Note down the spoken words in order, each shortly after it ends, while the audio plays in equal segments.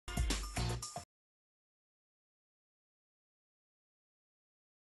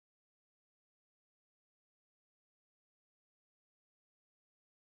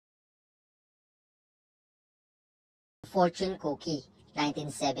Fortune Cookie.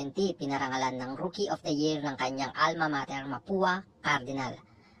 1970, pinarangalan ng Rookie of the Year ng kanyang alma mater Mapua Cardinal.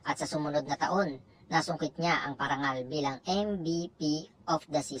 At sa sumunod na taon, nasungkit niya ang parangal bilang MVP of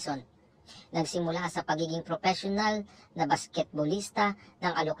the season. Nagsimula sa pagiging professional na basketbolista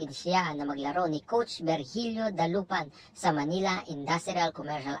nang alokin siya na maglaro ni Coach Virgilio Dalupan sa Manila Industrial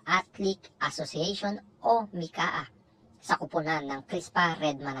Commercial Athlete Association o MICAA sa kupunan ng Crispa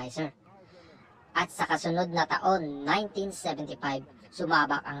Redmanizer. At sa kasunod na taon, 1975,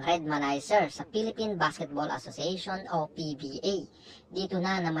 sumabak ang Redmanizer sa Philippine Basketball Association o PBA. Dito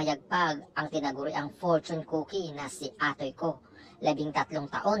na namayagpag ang tinaguriang Fortune Cookie na si Atoy ko. 13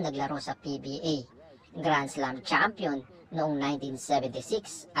 taon naglaro sa PBA. Grand Slam champion noong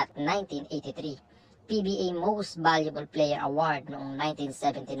 1976 at 1983. PBA Most Valuable Player Award noong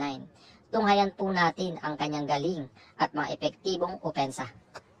 1979. Tunghayan po natin ang kanyang galing at mga epektibong opensa.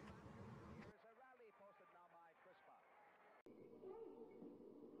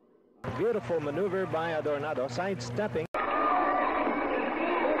 Beautiful maneuver by Adornado, sidestepping.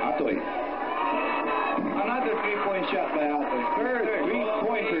 Atoy. Another three-point shot by Atoy. Third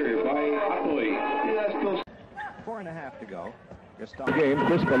three-pointer by Atoy. 4.5 to go. The game,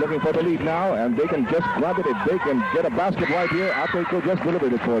 Crispa looking for the lead now, and they can just grab it if they can get a basket right here. Atoy could just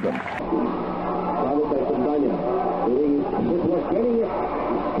delivered it for them.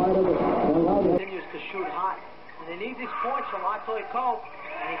 Continues to shoot hot, and they need these points from Atoy Ko,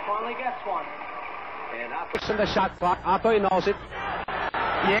 and he finally gets one. And Atoy's in the shot clock. Atoy knows it.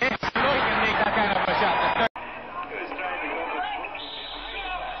 Yes, he can make that kind of a shot. He was trying to go to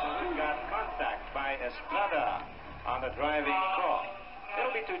got contact by Estrada on the driving call.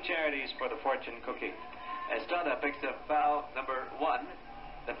 It'll be 2 charities for the Fortune Cookie. Estrada picks up foul number 1.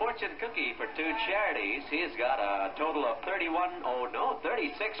 The Fortune Cookie for 2 charities. He's got a total of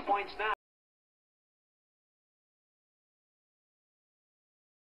 36 points now.